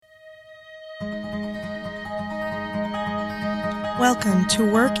Welcome to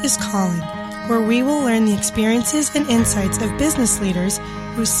Work is Calling, where we will learn the experiences and insights of business leaders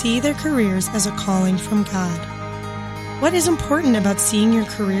who see their careers as a calling from God. What is important about seeing your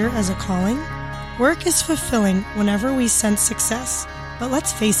career as a calling? Work is fulfilling whenever we sense success, but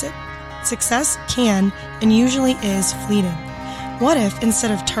let's face it, success can and usually is fleeting. What if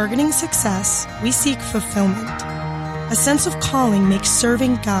instead of targeting success, we seek fulfillment? A sense of calling makes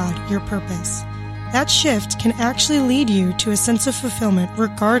serving God your purpose. That shift can actually lead you to a sense of fulfillment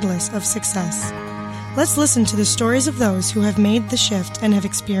regardless of success. Let's listen to the stories of those who have made the shift and have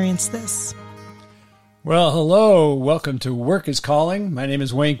experienced this. Well, hello. Welcome to Work is Calling. My name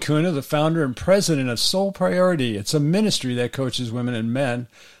is Wayne Kuna, the founder and president of Soul Priority. It's a ministry that coaches women and men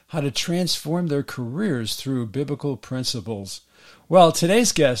how to transform their careers through biblical principles. Well,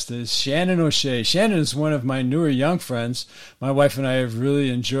 today's guest is Shannon O'Shea. Shannon is one of my newer young friends. My wife and I have really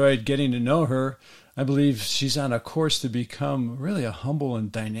enjoyed getting to know her. I believe she's on a course to become really a humble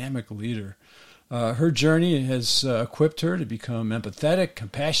and dynamic leader. Her journey has equipped her to become empathetic,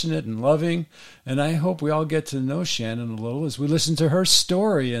 compassionate, and loving. And I hope we all get to know Shannon a little as we listen to her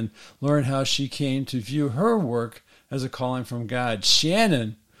story and learn how she came to view her work as a calling from God.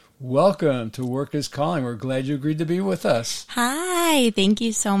 Shannon, welcome to Work is Calling. We're glad you agreed to be with us. Hi, thank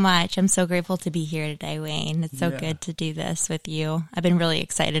you so much. I'm so grateful to be here today, Wayne. It's so good to do this with you. I've been really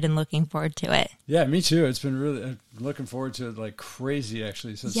excited and looking forward to it. Yeah, me too. It's been really looking forward to it like crazy,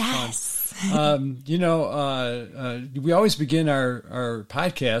 actually. So it's fun. We always begin our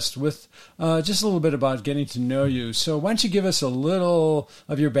podcast with just a little bit about getting to know you. So why don't you give us a little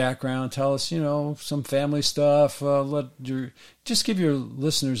of your background? Tell us, some family stuff. Just give your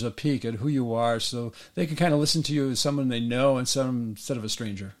listeners a peek at who you are so they can kind of listen to you as someone they know instead of a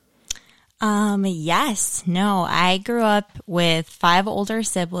stranger. Yes. No, I grew up with 5 older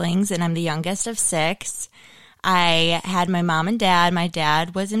siblings and I'm the youngest of 6. I had my mom and dad. My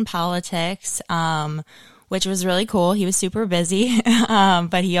dad was in politics, which was really cool. He was super busy,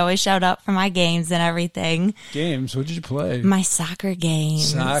 but he always showed up for my games and everything. Games? What did you play? My soccer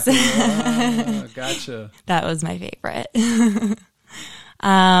games. Soccer. Gotcha. That was my favorite.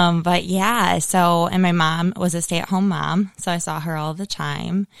 But yeah, and my mom was a stay-at-home mom, so I saw her all the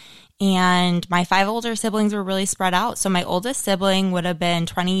time. And my 5 older siblings were really spread out. So my oldest sibling would have been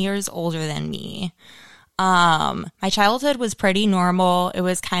 20 years older than me. My childhood was pretty normal. It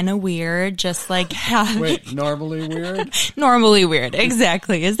was kind of weird, just like Wait, normally weird? Normally weird,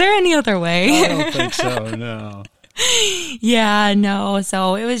 exactly. Is there any other way? I don't think so, no. Yeah, no.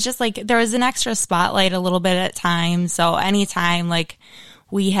 So it was just like there was an extra spotlight a little bit at times. So anytime like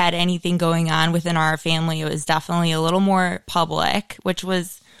we had anything going on within our family, it was definitely a little more public, which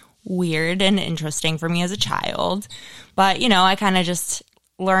was weird and interesting for me as a child. But, I kind of just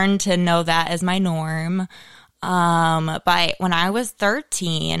learned to know that as my norm. But when I was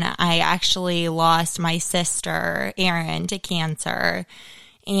 13, I actually lost my sister, Erin, to cancer.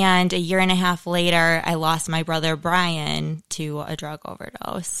 And a year and a half later, I lost my brother, Brian, to a drug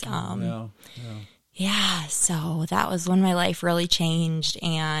overdose. Yeah, so that was when my life really changed,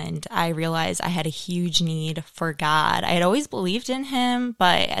 and I realized I had a huge need for God. I had always believed in Him,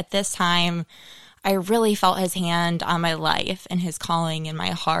 but at this time, I really felt His hand on my life and His calling in my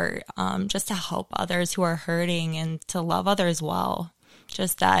heart, just to help others who are hurting and to love others well.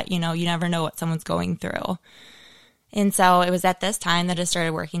 Just that, you never know what someone's going through. And so it was at this time that I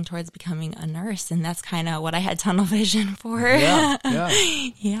started working towards becoming a nurse, and that's kind of what I had tunnel vision for. Yeah.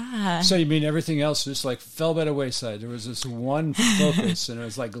 Yeah. So you mean everything else just like fell by the wayside? There was this one focus, and it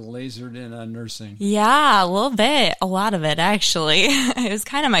was like lasered in on nursing. Yeah, a little bit. A lot of it, actually. It was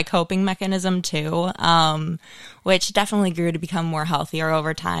kind of my coping mechanism, too, which definitely grew to become more healthier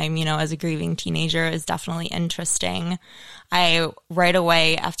over time. As a grieving teenager, it was definitely interesting. Right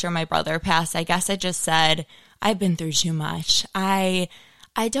away after my brother passed, I guess I just said, I've been through too much. I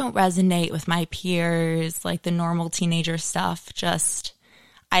don't resonate with my peers, like the normal teenager stuff. Just,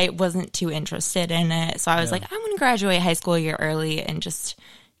 I wasn't too interested in it. So I was like, I'm going to graduate high school a year early and just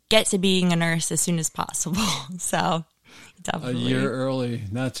get to being a nurse as soon as possible. So definitely. A year early,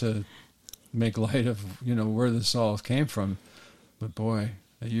 not to make light of, where this all came from. But boy,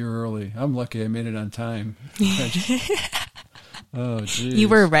 a year early. I'm lucky I made it on time. Oh, geez. You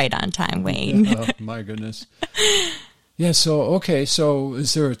were right on time, Wayne. Oh, my goodness. Yeah, so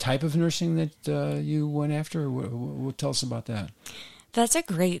is there a type of nursing that you went after? Tell us about that. That's a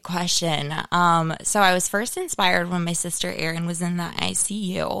great question. So I was first inspired when my sister Erin was in the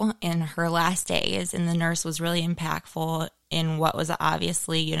ICU in her last days, and the nurse was really impactful in what was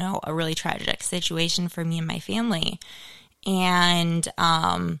obviously, a really tragic situation for me and my family. And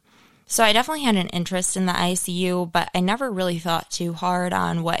So I definitely had an interest in the ICU, but I never really thought too hard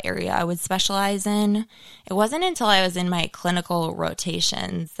on what area I would specialize in. It wasn't until I was in my clinical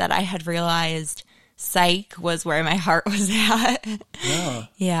rotations that I had realized psych was where my heart was at. Yeah.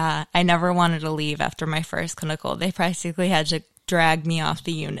 Yeah, I never wanted to leave after my first clinical. They practically had to drag me off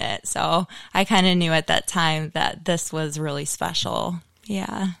the unit. So I kind of knew at that time that this was really special.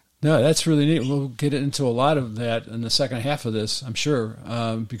 Yeah. No, that's really neat. We'll get into a lot of that in the second half of this, I'm sure,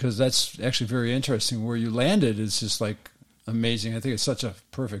 because that's actually very interesting. Where you landed is just like amazing. I think it's such a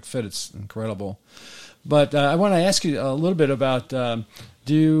perfect fit. It's incredible. But I want to ask you a little bit about,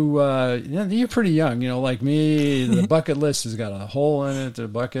 you're pretty young, like me. The bucket list has got a hole in it, the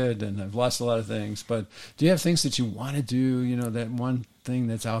bucket, and I've lost a lot of things. But do you have things that you want to do, that one thing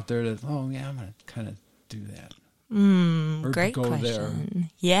that's out there that, I'm going to kind of do that? Great question.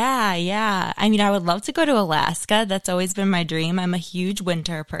 There. Yeah. I mean, I would love to go to Alaska. That's always been my dream. I'm a huge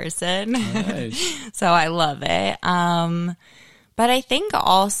winter person. Nice. So I love it. But I think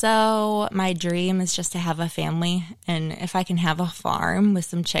also my dream is just to have a family. And if I can have a farm with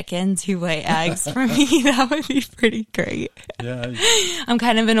some chickens who lay eggs for me, that would be pretty great. Yeah. I'm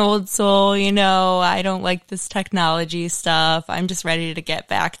kind of an old soul, I don't like this technology stuff. I'm just ready to get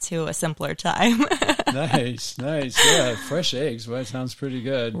back to a simpler time. Nice. Yeah, fresh eggs. Well, that sounds pretty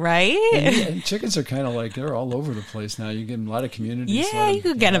good. Right? And chickens are kind of like, they're all over the place now. You get them a lot of communities. Yeah, you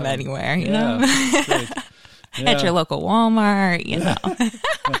could get them anywhere, you know? That's great. Yeah. At your local Walmart, Yeah,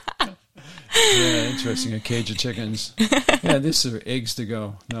 interesting. A cage of chickens. Yeah, these are eggs to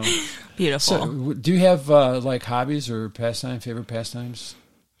go. No. Beautiful. So, do you have like hobbies or favorite pastimes?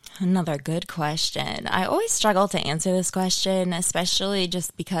 Another good question. I always struggle to answer this question, especially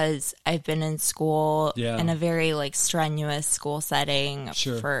just because I've been in school in a very strenuous school setting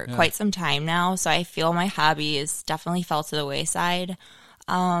for quite some time now. So I feel my hobbies definitely fell to the wayside.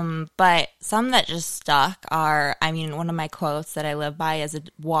 But some that just stuck are, one of my quotes that I live by is a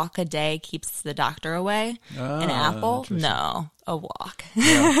walk a day keeps the doctor away. An apple? No, a walk.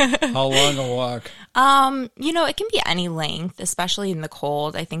 Yeah. How long a walk? It can be any length, especially in the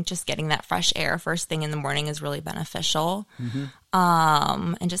cold. I think just getting that fresh air first thing in the morning is really beneficial. Mm-hmm.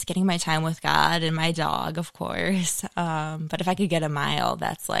 And just getting my time with God and my dog, of course. But if I could get a mile,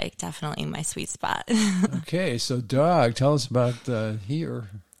 that's definitely my sweet spot. Okay, so dog, tell us about he or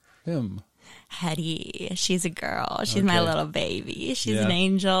him. Hetty, she's a girl. She's my little baby. She's an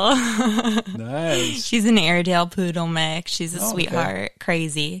angel. Nice. She's an Airedale Poodle mix. She's a sweetheart.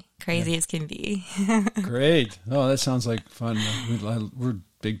 Crazy as can be. Great. Oh, that sounds like fun. We're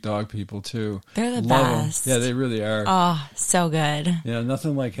big dog people too. They're the Love best. them. Yeah, they really are. Oh, so good. Yeah,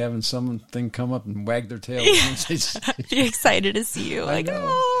 nothing like having something come up and wag their tail. You're excited to see you.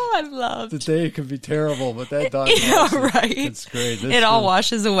 I love the day could be terrible, but that dog. Right. It's great. It all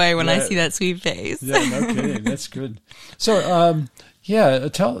washes away when I see that sweet face. Yeah, no kidding. That's good. So,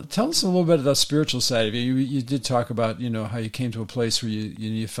 tell us a little bit of the spiritual side of you. You did talk about how you came to a place where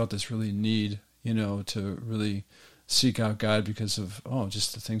you felt this really need to really seek out God because of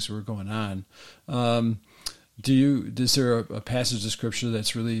just the things that were going on. Is there a passage of scripture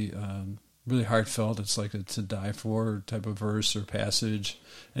that's really really heartfelt? It's like a to die for type of verse or passage,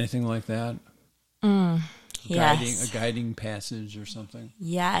 anything like that? Yes. A guiding passage or something?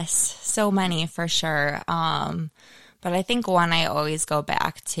 Yes, so many for sure. But I think one I always go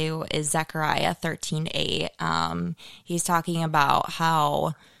back to is Zechariah 13:8. He's talking about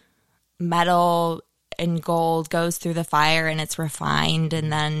how metal and gold goes through the fire and it's refined,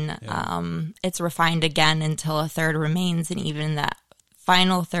 and then it's refined again until a third remains, and even that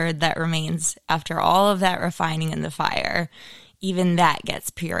final third that remains after all of that refining in the fire, even that gets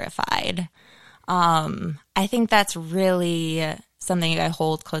purified. I think that's really something I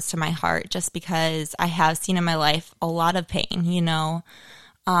hold close to my heart, just because I have seen in my life a lot of pain,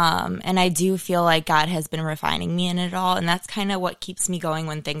 and I do feel like God has been refining me in it all, and that's kind of what keeps me going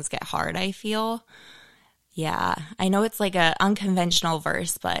when things get hard, I feel. Yeah, I know it's like an unconventional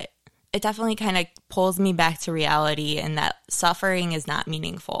verse, but it definitely kind of pulls me back to reality, and that suffering is not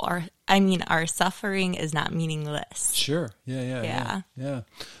meaningful. Our suffering is not meaningless. Sure. Yeah.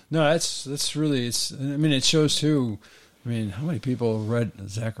 No, that's really, it shows too. How many people read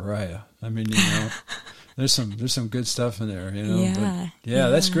Zechariah? There's some good stuff in there, Yeah,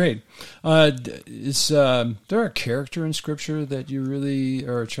 that's great. Is there a character in Scripture that you really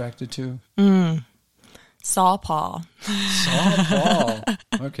are attracted to? Saul Paul. Saul Paul.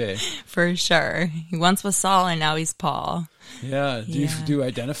 Okay. For sure. He once was Saul and now he's Paul. Yeah. Do you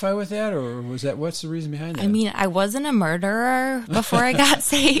identify with that, or what's the reason behind that? I mean, I wasn't a murderer before I got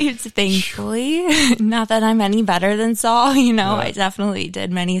saved, thankfully. Not that I'm any better than Saul, I definitely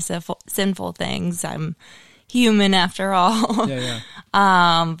did many sinful things. I'm human after all. Yeah.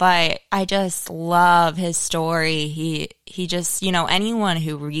 But I just love his story. He just, anyone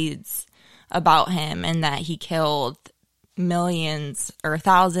who reads about him and that he killed millions or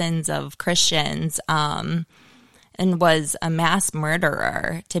thousands of Christians, and was a mass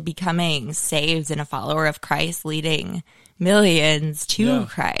murderer to becoming saved and a follower of Christ, leading millions to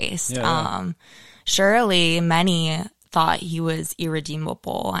Christ. Surely many thought he was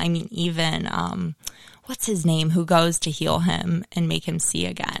irredeemable. I mean, even, what's his name, who goes to heal him and make him see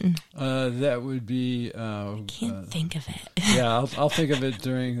again? That would be... I can't think of it. Yeah, I'll think of it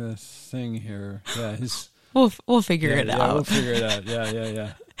during the thing here. Yeah, We'll figure it out. Yeah, we'll figure it out.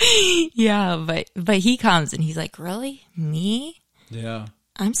 Yeah. Yeah, but he comes and he's like, really? Me? Yeah.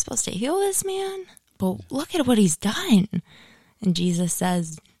 I'm supposed to heal this man? But look at what he's done. And Jesus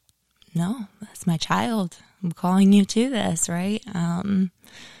says, no, that's my child. I'm calling you to this, right? And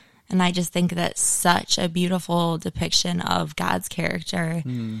I just think that's such a beautiful depiction of God's character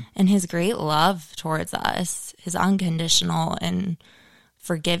and his great love towards us, his unconditional and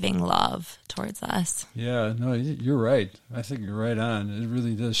forgiving love towards us. Yeah, no, you're right. I think you're right on. It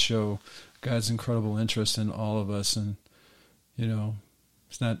really does show God's incredible interest in all of us, and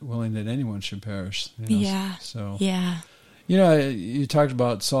He's not willing that anyone should perish. Yeah. So yeah. You talked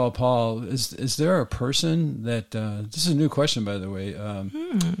about Saul Paul. Is there a person that this is a new question, by the way?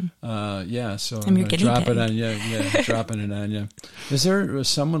 Yeah. So I'm going to drop it on you. Yeah, dropping it on you. Is there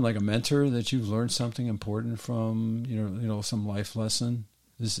someone like a mentor that you've learned something important from? Some life lesson.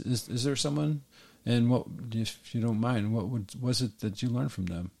 Is there someone? And what, if you don't mind, what was it that you learned from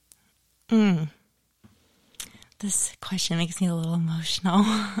them? This question makes me a little emotional.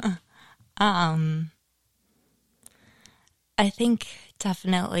 I think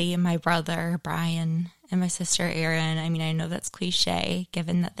definitely my brother, Brian, and my sister, Erin. I mean, I know that's cliche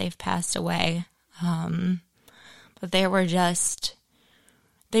given that they've passed away. But they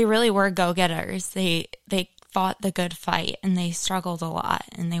really were go-getters. They fought the good fight, and they struggled a lot,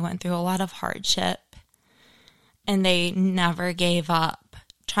 and they went through a lot of hardship, and they never gave up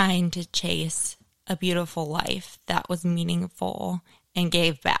trying to chase a beautiful life that was meaningful and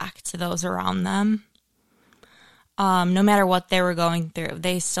gave back to those around them. No matter what they were going through,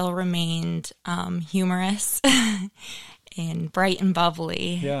 they still remained humorous and bright and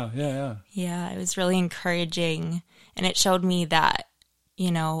bubbly. Yeah. Yeah, it was really encouraging, and it showed me that,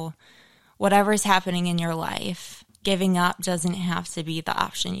 whatever's happening in your life, giving up doesn't have to be the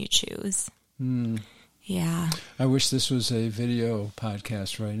option you choose. Yeah. I wish this was a video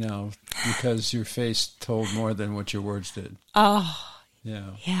podcast right now, because your face told more than what your words did. Oh.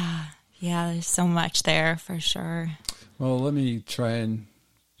 Yeah. Yeah, there's so much there for sure. Well, let me try and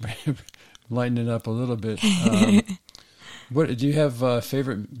lighten it up a little bit. What do you have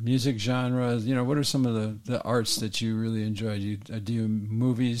favorite music genres? What are some of the arts that you really enjoy? Do you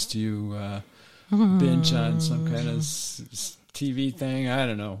movies? Do you binge on some kind of TV thing? I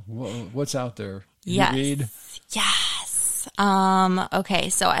don't know. What's out there? Yes. You read? Yes. Okay,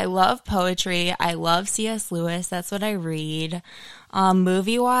 so I love poetry. I love C.S. Lewis. That's what I read.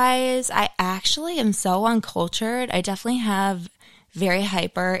 Movie-wise, I actually am so uncultured. I definitely have very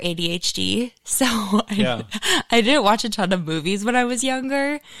hyper ADHD. So I didn't watch a ton of movies when I was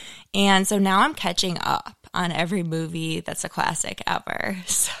younger. And so now I'm catching up on every movie that's a classic ever.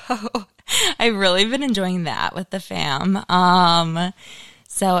 So I've really been enjoying that with the fam.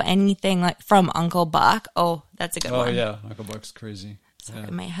 So anything like from Uncle Buck. Oh, that's a good one. Oh, yeah. Uncle Buck's crazy. Sorry,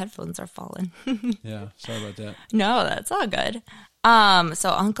 my headphones are falling. Yeah, sorry about that. No, that's all good. So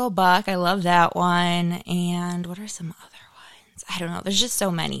Uncle Buck, I love that one. And what are some other ones? I don't know. There's just so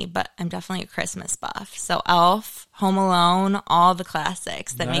many, but I'm definitely a Christmas buff. So Elf, Home Alone, all the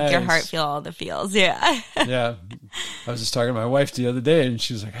classics that make your heart feel all the feels. Yeah. Yeah. I was just talking to my wife the other day, and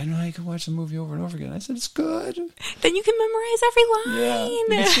she was like, I know I can watch the movie over and over again. I said, it's good. Then you can memorize every line. Yeah. You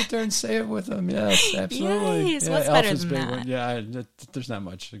can sit there and say it with them. Yes, absolutely. Yes. What's better than that? One. Yeah. There's not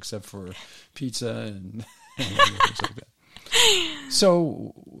much except for pizza and things like that.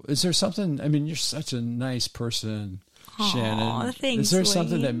 So is there something, I mean, you're such a nice person, Shannon. Thanks, is there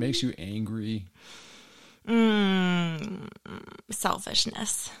something Wayne. that makes you angry?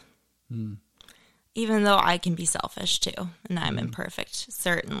 Selfishness. Even though I can be selfish too, and I'm imperfect,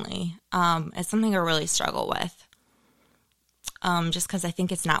 certainly. It's something I really struggle with. Just because I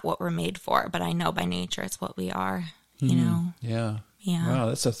think it's not what we're made for, but I know by nature it's what we are, you know? Yeah. Yeah. Wow,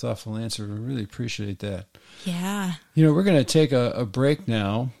 that's a thoughtful answer. I really appreciate that. Yeah. We're going to take a break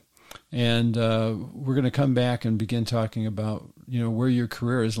now, and we're going to come back and begin talking about, where your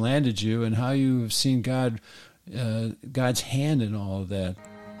career has landed you and how you've seen God's hand in all of that.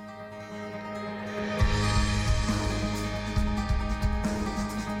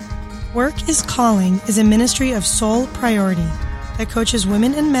 Work is Calling is a ministry of Soul Priority that coaches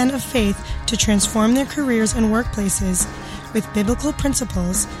women and men of faith to transform their careers and workplaces with biblical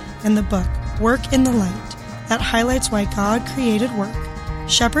principles and the book Work in the Light that highlights why God created work,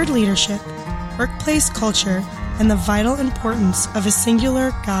 shepherd leadership, workplace culture, and the vital importance of a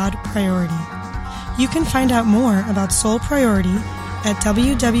singular God priority. You can find out more about Soul Priority at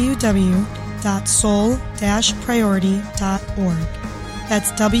www.soul-priority.org.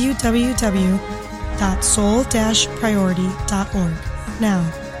 That's www.soul-priority.org.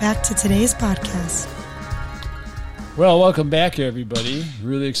 Now, back to today's podcast. Well, welcome back, everybody.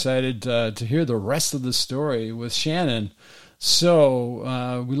 Really excited to hear the rest of the story with Shannon.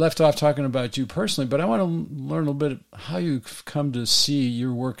 So we left off talking about you personally, but I want to learn a little bit how you've come to see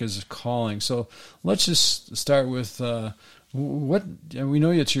your work as a calling. So let's just start with we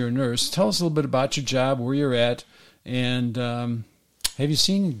know that you're a nurse. Tell us a little bit about your job, where you're at, and have you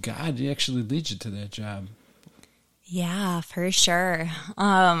seen God actually lead you to that job? Yeah, for sure.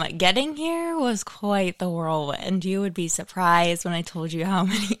 Getting here was quite the whirlwind. You would be surprised when I told you how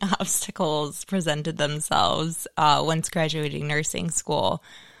many obstacles presented themselves once graduating nursing school.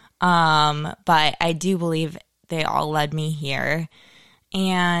 But I do believe they all led me here.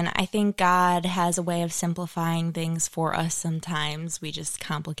 And I think God has a way of simplifying things for us sometimes. We just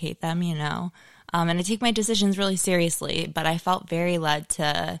complicate them, And I take my decisions really seriously, but I felt very led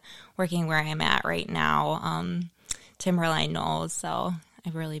to working where I'm at right now, Timberline Knolls, so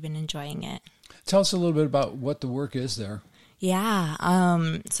I've really been enjoying it. Tell us a little bit about what the work is there. Yeah,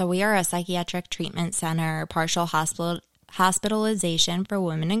 so we are a psychiatric treatment center, partial hospitalization for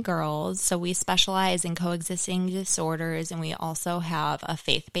women and girls. So we specialize in coexisting disorders, and we also have a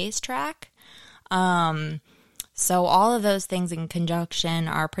faith-based track. So all of those things in conjunction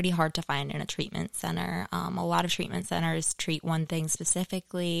are pretty hard to find in a treatment center. A lot of treatment centers treat one thing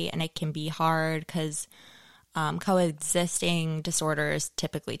specifically, and it can be hard because coexisting disorders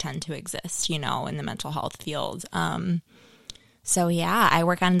typically tend to exist, in the mental health field. So yeah, I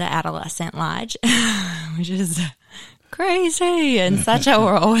work on the Adolescent Lodge, which is crazy and such a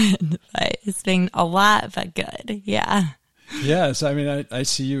whirlwind, but it's been a lot, but good. Yeah. Yes, I mean, I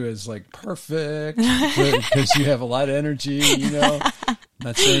see you as like perfect because you have a lot of energy,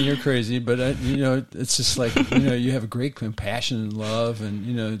 Not saying you're crazy, but it's just like, you have a great compassion and love,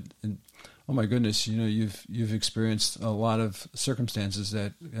 and oh my goodness, you've experienced a lot of circumstances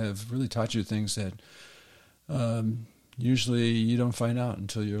that have really taught you things that usually you don't find out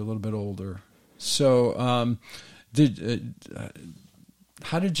until you're a little bit older. So,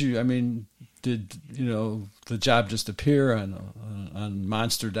 how did you? I mean, did the job just appear on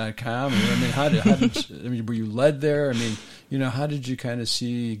Monster.com? Were you led there? I mean, how did you kind of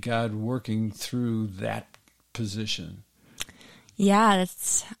see God working through that position? Yeah,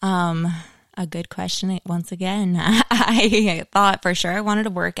 that's a good question. Once again, I thought for sure I wanted to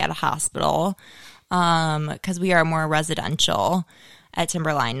work at a hospital because we are more residential at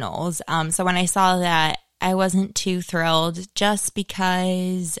Timberline Knolls. So when I saw that, I wasn't too thrilled just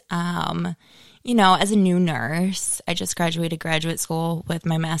because, as a new nurse, I just graduated graduate school with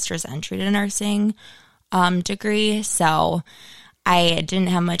my master's entry to nursing degree. So I didn't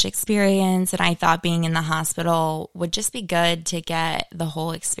have much experience, and I thought being in the hospital would just be good to get the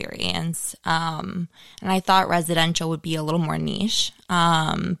whole experience. And I thought residential would be a little more niche,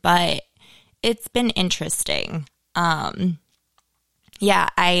 but it's been interesting. Yeah,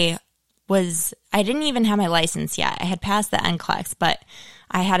 I didn't even have my license yet. I had passed the NCLEX, but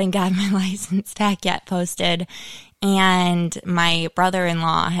I hadn't gotten my license back yet posted. And my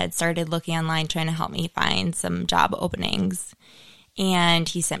brother-in-law had started looking online trying to help me find some job openings. And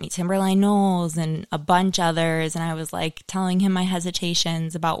he sent me Timberline Knolls and a bunch others. And I was like telling him my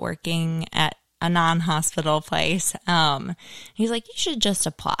hesitations about working at a non-hospital place. He's like, you should just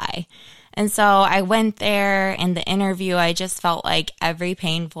apply. And so I went there, and the interview, I just felt like every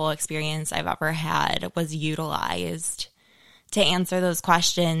painful experience I've ever had was utilized to answer those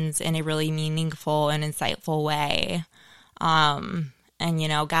questions in a really meaningful and insightful way. And,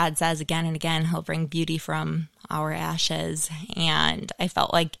 God says again and again, he'll bring beauty from our ashes. And I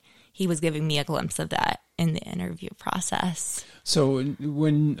felt like he was giving me a glimpse of that in the interview process. So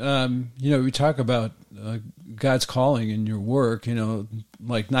when, we talk about God's calling in your work,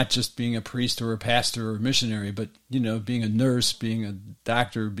 like not just being a priest or a pastor or a missionary, but, being a nurse, being a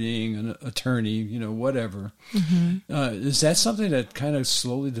doctor, being an attorney, whatever. Mm-hmm. Is that something that kind of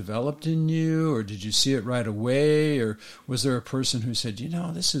slowly developed in you, or did you see it right away? Or was there a person who said,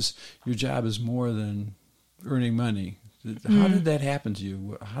 your job is more than earning money? How did that happen to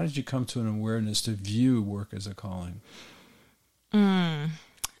you? How did you come to an awareness to view work as a calling?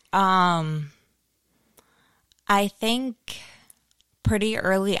 I think pretty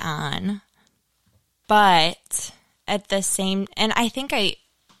early on, but at the same, and I think I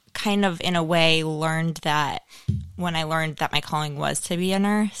kind of in a way learned that when I learned that my calling was to be a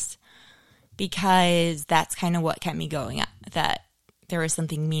nurse, because that's kind of what kept me going, that there was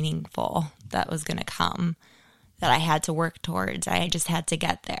something meaningful that was going to come that I had to work towards. I just had to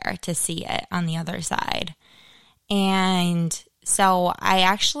get there to see it on the other side. And so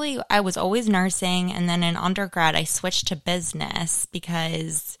I was always nursing, and then in undergrad I switched to business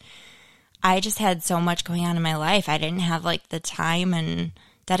because I just had so much going on in my life. I didn't have like the time and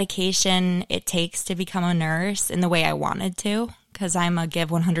dedication it takes to become a nurse in the way I wanted to, because I'm a give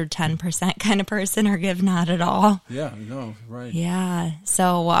 110% kind of person, or give not at all. Yeah, no, right. Yeah.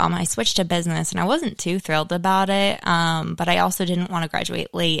 So I switched to business, and I wasn't too thrilled about it, but I also didn't want to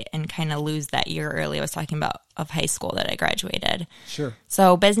graduate late and kind of lose that year early I was talking about of high school that I graduated. Sure.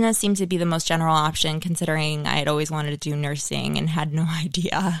 So business seemed to be the most general option, considering I had always wanted to do nursing and had no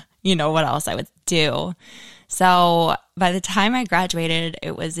idea, what else I would do. So by the time I graduated,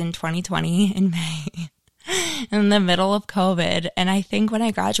 it was in 2020 in May, in the middle of COVID. And I think when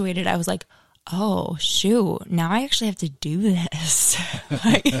I graduated, I was like, oh, shoot, now I actually have to do this.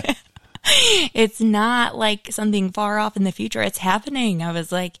 It's not like something far off in the future. It's happening. I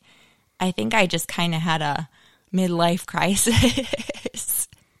was like, I think I just kind of had a midlife crisis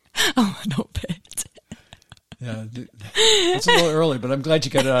a little bit. Yeah, it's a little early, but I'm glad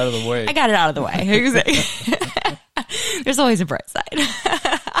you got it out of the way. I got it out of the way. There's always a bright side.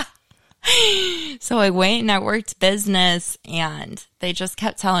 So I went and I worked business, and they just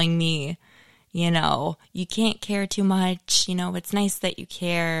kept telling me, you can't care too much. It's nice that you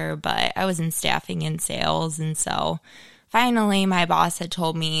care, but I was in staffing and sales. And so finally my boss had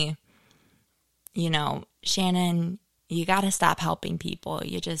told me, Shannon, you got to stop helping people.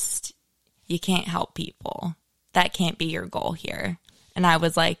 You can't help people. That can't be your goal here. And I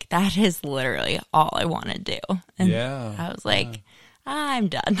was like, that is literally all I want to do. And yeah. I was like, I'm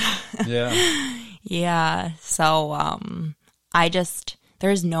done. Yeah. Yeah. So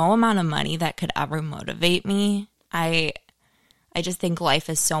there's no amount of money that could ever motivate me. I just think life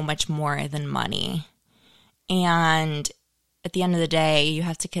is so much more than money. And at the end of the day, you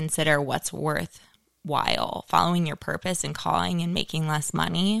have to consider what's worthwhile, following your purpose and calling and making less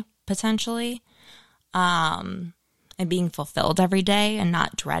money potentially, and being fulfilled every day and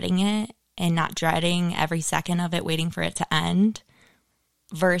not dreading it, and not dreading every second of it, waiting for it to end,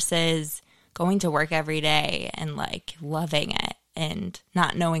 versus going to work every day and like loving it and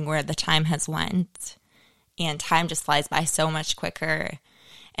not knowing where the time has went, and time just flies by so much quicker.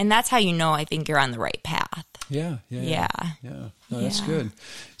 And that's how I think you're on the right path. Yeah. No, that's Yeah. good.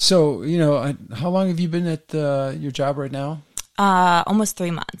 So, how long have you been at your job right now? Almost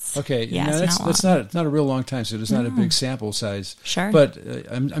 3 months. Okay. Yeah, now that's not a real long time, so it's not a big sample size. Sure. But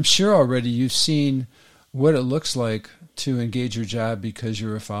I'm sure already you've seen what it looks like to engage your job because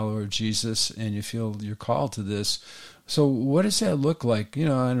you're a follower of Jesus and you feel you're called to this. So what does that look like? I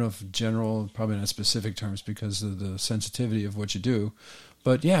don't know if general, probably not specific terms because of the sensitivity of what you do.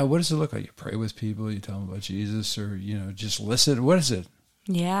 But yeah, what does it look like? You pray with people, you tell them about Jesus, or, just listen. What is it?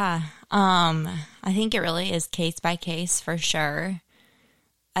 Yeah. I think it really is case by case for sure.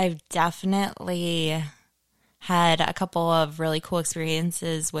 I've definitely had a couple of really cool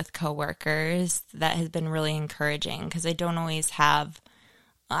experiences with coworkers that has been really encouraging, because I'm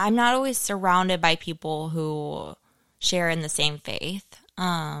not always surrounded by people who share in the same faith.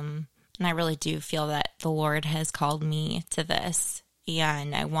 And I really do feel that the Lord has called me to this,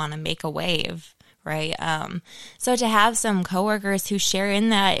 and I want to make a wave, right? So to have some coworkers who share in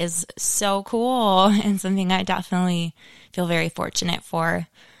that is so cool, and something I definitely feel very fortunate for.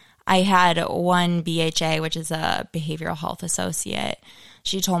 I had one BHA, which is a behavioral health associate.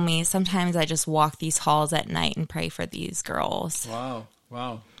 She told me, sometimes I just walk these halls at night and pray for these girls.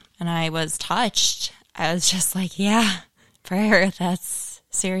 Wow. And I was touched. I was just like, yeah, prayer, that's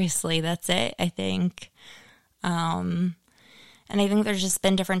it, I think. And I think there's just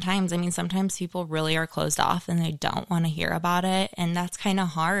been different times. I mean, sometimes people really are closed off and they don't want to hear about it. And that's kind of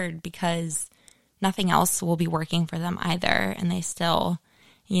hard, because nothing else will be working for them either. And they still,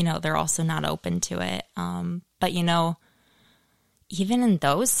 they're also not open to it. But, even in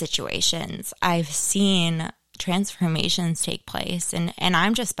those situations, I've seen transformations take place, and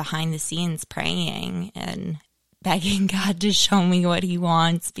I'm just behind the scenes praying and begging God to show me what he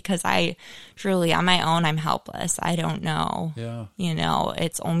wants, because I truly, on my own, I'm helpless. I don't know. Yeah.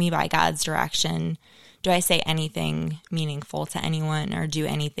 It's only by God's direction. Do I say anything meaningful to anyone or do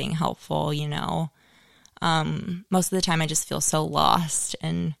anything helpful? Most of the time I just feel so lost,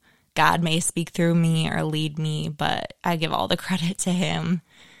 and God may speak through me or lead me, but I give all the credit to him.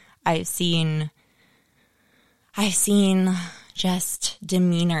 I've seen just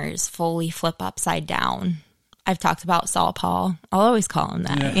demeanors fully flip upside down. I've talked about Saul Paul. I'll always call him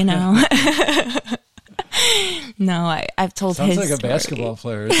that, No, I've told Sounds his like a story. basketball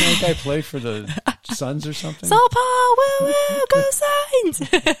player. Isn't that guy play for the Suns or something? Saul Paul, woo woo, go Suns!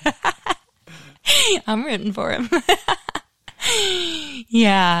 I'm rooting for him.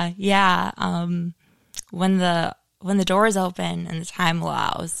 Yeah. When the doors open and the time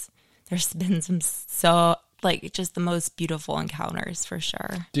allows, there's been some just the most beautiful encounters for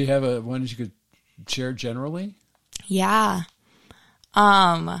sure. Do you have one that you could share generally? Yeah.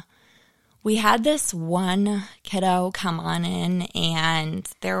 We had this one kiddo come on in, and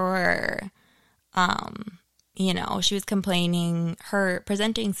there were, she was complaining. Her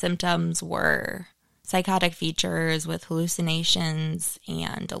presenting symptoms were psychotic features with hallucinations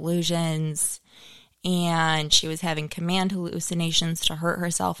and delusions, and she was having command hallucinations to hurt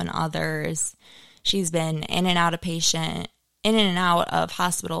herself and others. She's been in and out of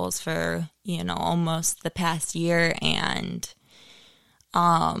hospitals for, almost the past year. And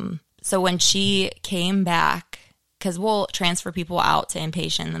so when she came back, because we'll transfer people out to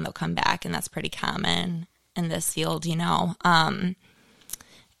inpatient and then they'll come back, and that's pretty common in this field,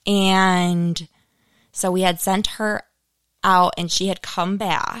 And so we had sent her out, and she had come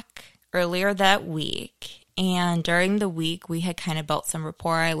back earlier that week. And during the week, we had kind of built some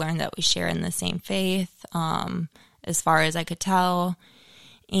rapport. I learned that we share in the same faith, as far as I could tell.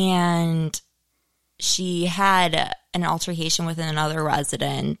 And she had an altercation with another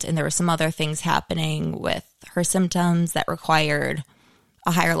resident, and there were some other things happening with her symptoms that required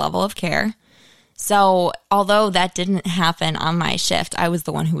a higher level of care. So although that didn't happen on my shift, I was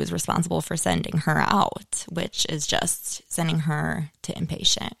the one who was responsible for sending her out, which is just sending her to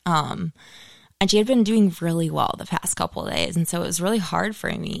inpatient. And she had been doing really well the past couple of days, and so it was really hard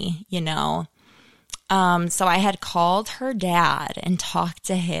for me, So I had called her dad and talked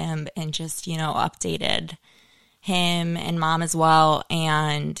to him and just, updated him and mom as well.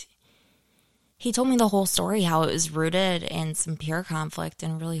 And he told me the whole story, how it was rooted in some peer conflict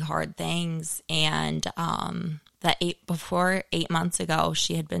and really hard things. And that 8 months ago,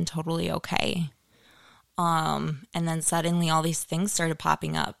 she had been totally okay. And then suddenly all these things started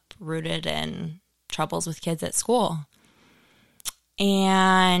popping up, rooted in troubles with kids at school.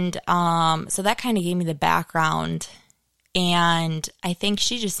 And so that kind of gave me the background. And I think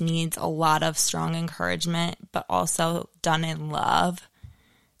she just needs a lot of strong encouragement, but also done in love,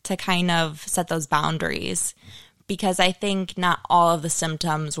 to kind of set those boundaries. Because I think not all of the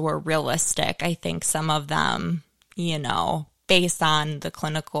symptoms were realistic. I think some of them, based on the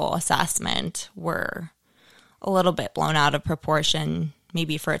clinical assessment, were a little bit blown out of proportion,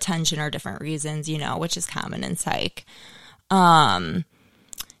 maybe for attention or different reasons, which is common in psych.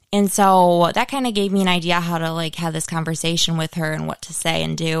 And so that kind of gave me an idea how to have this conversation with her and what to say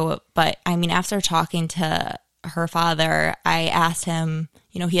and do. But I mean, after talking to her father, I asked him,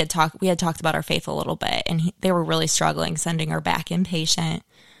 we had talked about our faith a little bit, and they were really struggling sending her back inpatient.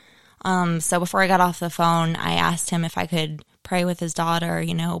 So before I got off the phone, I asked him if I could pray with his daughter,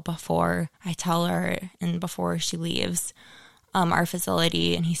 before I tell her and before she leaves our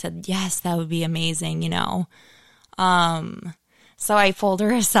facility. And he said, yes, that would be amazing, So I pulled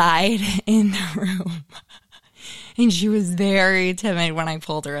her aside in the room, and she was very timid when I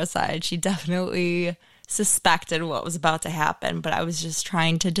pulled her aside. She definitely suspected what was about to happen, but I was just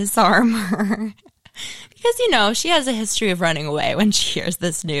trying to disarm her. Because, she has a history of running away when she hears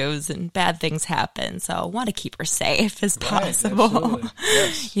this news, and bad things happen. So I want to keep her safe as possible. Right,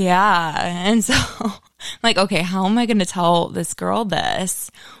 yes. Yeah. And so I'm like, okay, how am I going to tell this girl this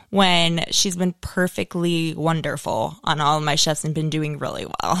when she's been perfectly wonderful on all of my shifts and been doing really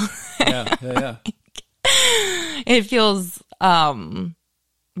well? Yeah. It feels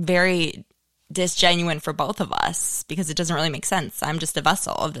very disgenuine for both of us, because it doesn't really make sense. I'm just a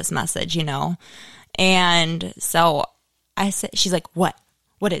vessel of this message, And so I said, she's like, what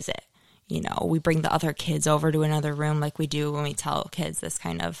is it? we bring the other kids over to another room like we do when we tell kids this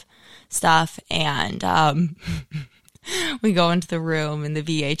kind of stuff. And we go into the room and the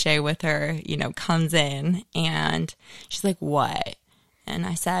VHA with her, comes in and she's like, "What?" And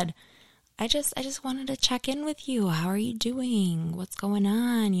I said, I just wanted to check in with you. How are you doing? What's going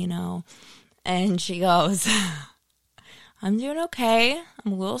on, And she goes, "I'm doing okay.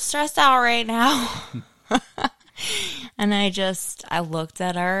 I'm a little stressed out right now." And I looked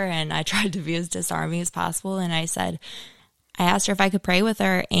at her and I tried to be as disarming as possible. And I asked her if I could pray with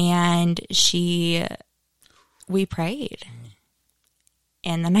her, and we prayed.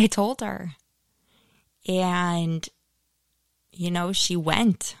 And then I told her, and, she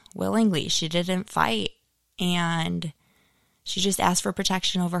went willingly. She didn't fight, and she just asked for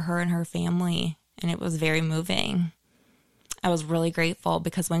protection over her and her family. And it was very moving. I was really grateful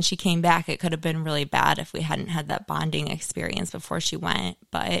because when she came back, it could have been really bad if we hadn't had that bonding experience before she went.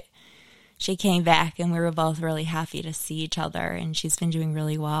 But she came back and we were both really happy to see each other, and she's been doing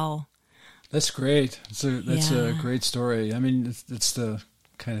really well. That's great. That's a great story. I mean, it's the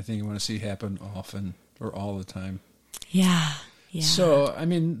kind of thing you want to see happen often or all the time. Yeah. Yeah. So, I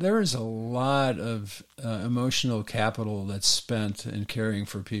mean, there is a lot of emotional capital that's spent in caring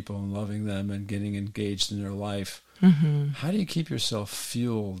for people and loving them and getting engaged in their life. Mm-hmm. How do you keep yourself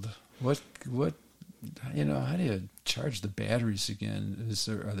fueled? How do you charge the batteries again?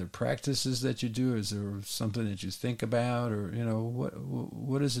 Are there practices that you do? Is there something that you think about, or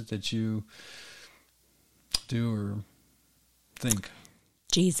what is it that you do or think?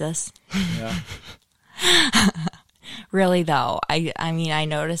 Jesus. Yeah. Really, though, I mean, I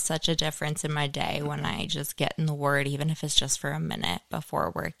notice such a difference in my day when I just get in the Word, even if it's just for a minute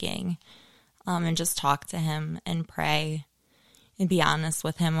before working, and just talk to Him and pray and be honest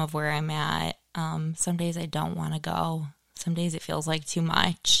with Him of where I'm at. Some days I don't want to go. Some days it feels like too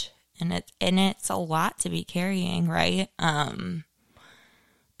much, and it's a lot to be carrying, right?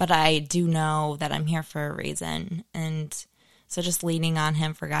 But I do know that I'm here for a reason, and so just leaning on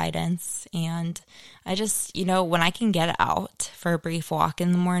Him for guidance. And I just, when I can get out for a brief walk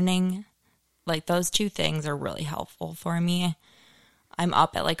in the morning, like those two things are really helpful for me. I'm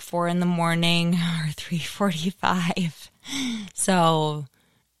up at like 4 a.m. or 3:45. So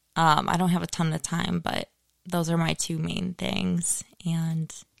I don't have a ton of time, but those are my two main things.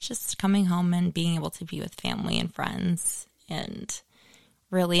 And just coming home and being able to be with family and friends and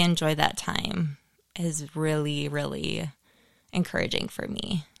really enjoy that time is really, really encouraging for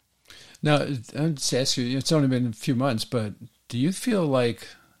me. Now, I'll just ask you, it's only been a few months, but do you feel like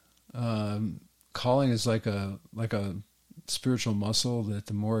calling is like a spiritual muscle that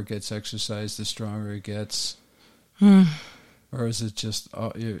the more it gets exercised, the stronger it gets? Or is it just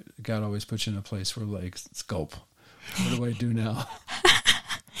God always puts you in a place where like, gulp, what do I do now?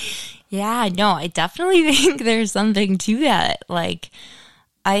 Yeah, no, I definitely think there's something to that. Like,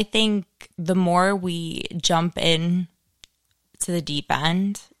 I think the more we jump in to the deep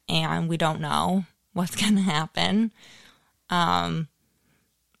end and we don't know what's going to happen, the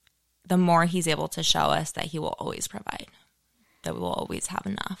more He's able to show us that He will always provide, that we will always have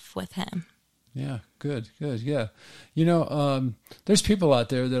enough with Him. Yeah, good, yeah. There's people out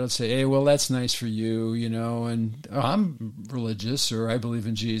there that'll say, "Hey, well, that's nice for you, and I'm religious or I believe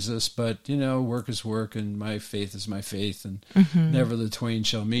in Jesus, but, work is work and my faith is my faith and never the twain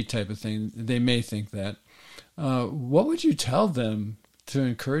shall meet," type of thing. They may think that. What would you tell them to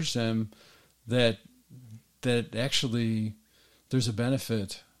encourage them that actually there's a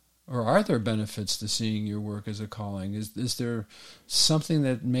benefit, or are there benefits to seeing your work as a calling? Is there something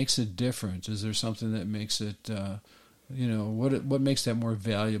that makes it different? Is there something that makes it, what makes that more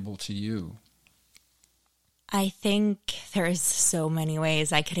valuable to you? I think there's so many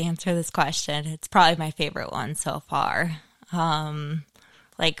ways I could answer this question. It's probably my favorite one so far.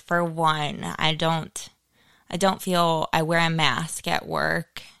 Like, for one, I don't feel I wear a mask at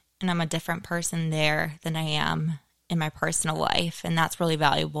work, and I'm a different person there than I am in my personal life, and that's really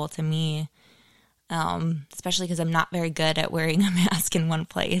valuable to me, especially because I'm not very good at wearing a mask in one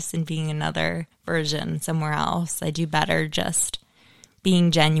place and being another version somewhere else. I do better just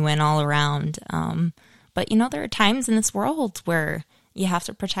being genuine all around. But, there are times in this world where you have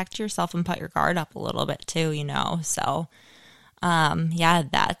to protect yourself and put your guard up a little bit too, So, yeah,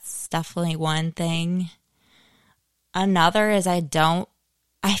 that's definitely one thing. Another is I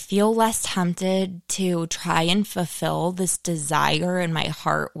feel less tempted to try and fulfill this desire in my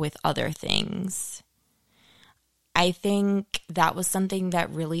heart with other things. I think that was something that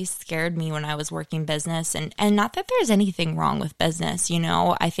really scared me when I was working business. And not that there's anything wrong with business, you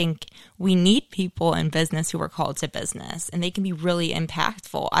know. I think we need people in business who are called to business, and they can be really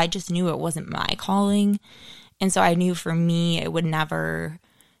impactful. I just knew it wasn't my calling. And so I knew for me, it would never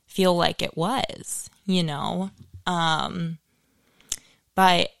feel like it was, you know.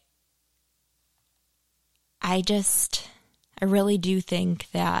 But I really do think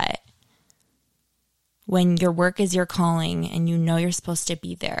that when your work is your calling and you know you're supposed to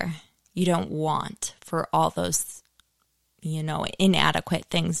be there, you don't want for all those, you know, inadequate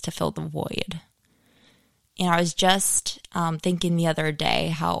things to fill the void. And I was just thinking the other day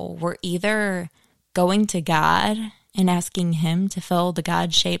how we're either going to God and asking Him to fill the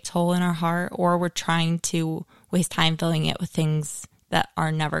God-shaped hole in our heart, or we're trying to waste time filling it with things that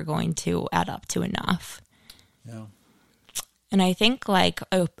are never going to add up to enough. Yeah. And I think like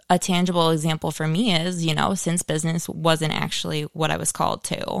a tangible example for me is, you know, since business wasn't actually what I was called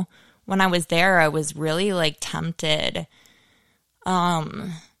to, when I was there, I was really like tempted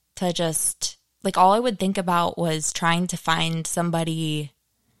to just like all I would think about was trying to find somebody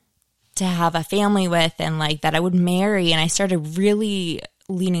to have a family with and like that I would marry. And I started really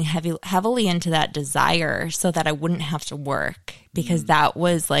leaning heavily into that desire so that I wouldn't have to work, because that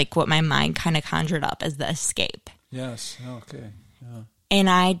was like what my mind kind of conjured up as the escape. Yes. Okay. Yeah. And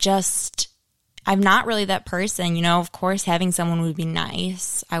I'm not really that person. You know, of course, having someone would be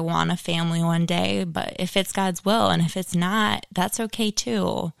nice. I want a family one day, but if it's God's will and if it's not, that's okay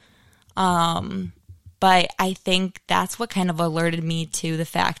too. But I think that's what kind of alerted me to the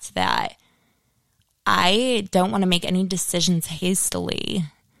fact that I don't want to make any decisions hastily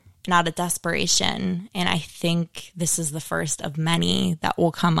and out of desperation. And I think this is the first of many that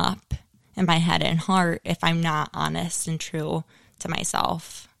will come up in my head and heart if I'm not honest and true to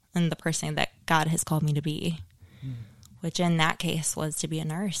myself and the person that God has called me to be, which in that case was to be a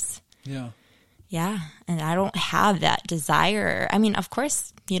nurse. Yeah. Yeah. And I don't have that desire. I mean, of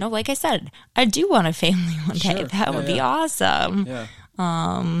course, you know, like I said, I do want a family one day. Sure. That would be awesome.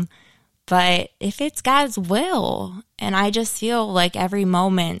 Yeah. But if it's God's will, and I just feel like every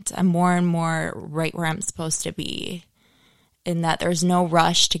moment I'm more and more right where I'm supposed to be, in that there's no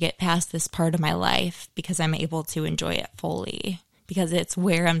rush to get past this part of my life because I'm able to enjoy it fully because it's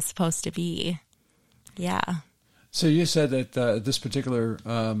where I'm supposed to be. Yeah. So you said that this particular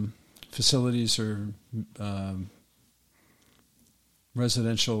facilities or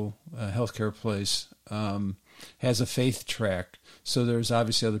residential healthcare place has a faith track. So there's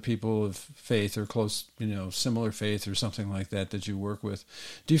obviously other people of faith or close, you know, similar faith or something like that you work with.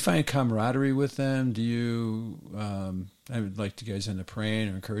 Do you find camaraderie with them? Do you, I would like to guys end up praying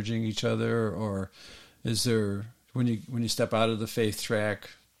or encouraging each other? Or is there, when you step out of the faith track,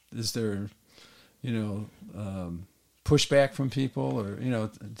 is there, you know, pushback from people, or, you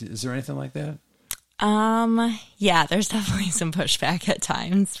know, is there anything like that? Yeah, there's definitely some pushback at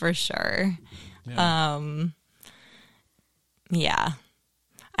times for sure. Yeah. Yeah.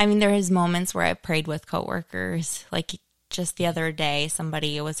 I mean, there is moments where I prayed with coworkers. Like just the other day,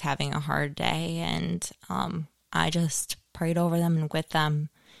 somebody was having a hard day, and I just prayed over them and with them.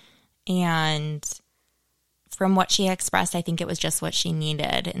 And from what she expressed, I think it was just what she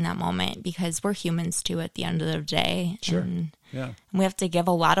needed in that moment, because we're humans too at the end of the day. Sure. And yeah. We have to give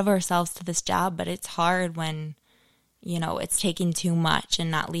a lot of ourselves to this job, but it's hard when, you know, it's taking too much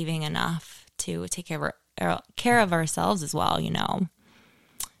and not leaving enough to take care of ourselves as well, you know.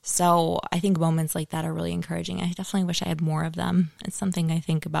 So I think moments like that are really encouraging. I definitely wish I had more of them. It's something I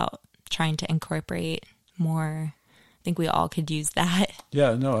think about trying to incorporate more. I think we all could use that.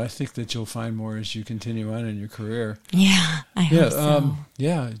 Yeah, no, I think that you'll find more as you continue on in your career. Yeah, I hope so.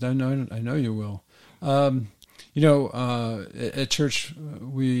 Yeah, I know you will. You know, at church,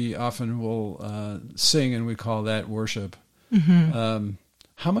 we often will sing, and we call that worship. Mm-hmm.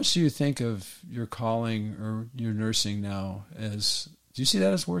 How much do you think of your calling or your nursing now as, do you see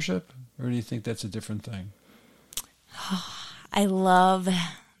that as worship, or do you think that's a different thing? I love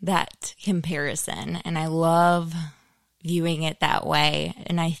that comparison, and I love viewing it that way.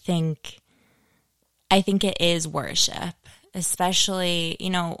 And I think it is worship, especially,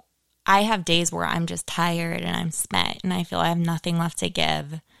 you know, I have days where I'm just tired and I'm spent and I feel I have nothing left to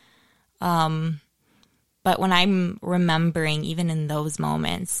give. But when I'm remembering, even in those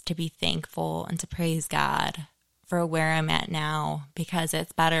moments, to be thankful and to praise God for where I'm at now, because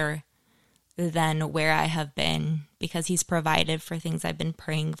it's better than where I have been, because He's provided for things I've been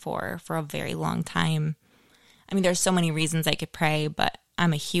praying for a very long time. I mean, there's so many reasons I could pray, but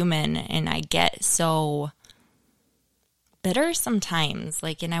I'm a human and I get so bitter sometimes,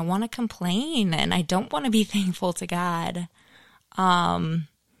 like, and I want to complain and I don't want to be thankful to God.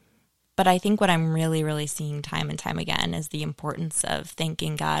 But I think what I'm really, really seeing time and time again is the importance of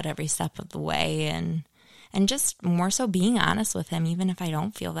thanking God every step of the way and just more so being honest with him, even if I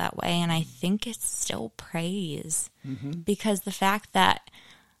don't feel that way. And I think it's still praise because the fact that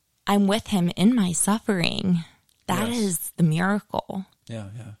I'm with him in my suffering, that is the miracle. Yeah.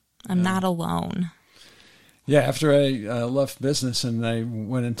 I'm not alone. Yeah, after I left business and I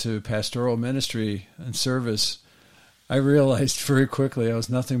went into pastoral ministry and service, I realized very quickly I was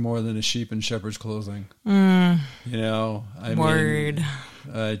nothing more than a sheep in shepherd's clothing. I Word.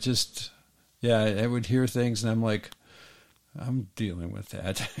 I would hear things and I'm like, I'm dealing with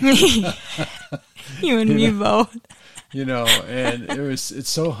that. You and me both. And it's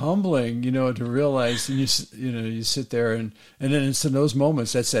so humbling, to realize, and you sit there and then it's in those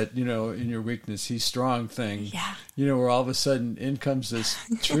moments, that's that, in your weakness, he's strong thing. Yeah. Where all of a sudden in comes this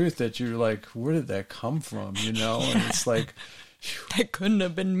truth that you're like, where did that come from? And it's like, that couldn't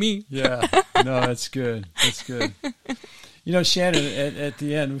have been me. Yeah. No, that's good. That's good. Shannon, at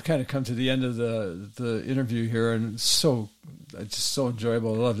the end, we've kind of come to the end of the interview here, and it's so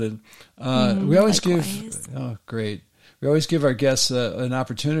enjoyable. I loved it. We always great. We always give our guests an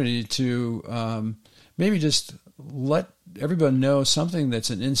opportunity to maybe just let everyone know something that's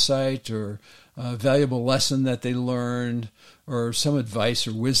an insight or a valuable lesson that they learned, or some advice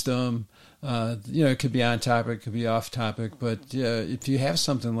or wisdom. It could be on topic, it could be off topic, but if you have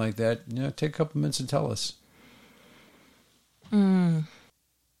something like that, take a couple minutes and tell us.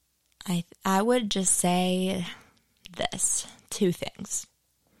 I would just say this, 2 things.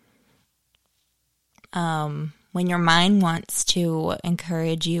 When your mind wants to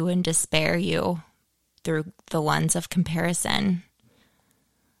encourage you and despair you through the lens of comparison,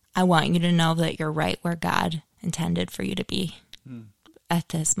 I want you to know that you're right where God intended for you to be at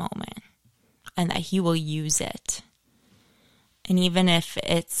this moment, and that he will use it. And even if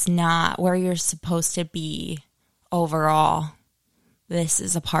it's not where you're supposed to be overall, this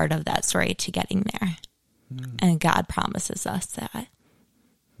is a part of that story to getting there. And God promises us that.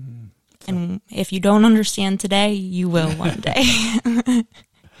 And if you don't understand today, you will one day.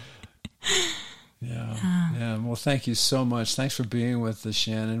 Yeah. Well, thank you so much. Thanks for being with us,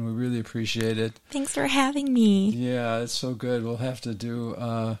 Shannon. We really appreciate it. Thanks for having me. Yeah, it's so good. We'll have to do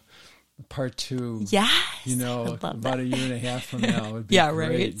part 2. Yes. About a year and a half from now. It would be right.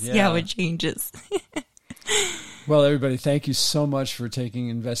 great. See how it changes. Well, everybody, thank you so much for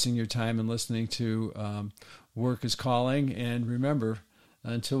investing your time and listening to Work is Calling. And remember,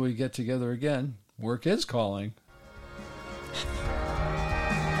 until we get together again, work is calling.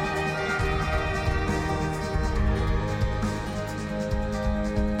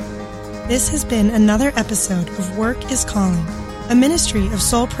 This has been another episode of Work is Calling, a ministry of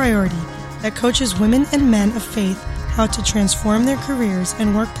Soul Priority that coaches women and men of faith how to transform their careers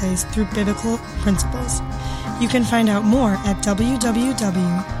and workplace through biblical principles. You can find out more at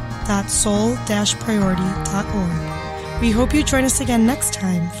www.soul-priority.org. We hope you join us again next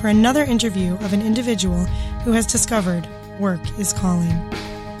time for another interview of an individual who has discovered work is calling.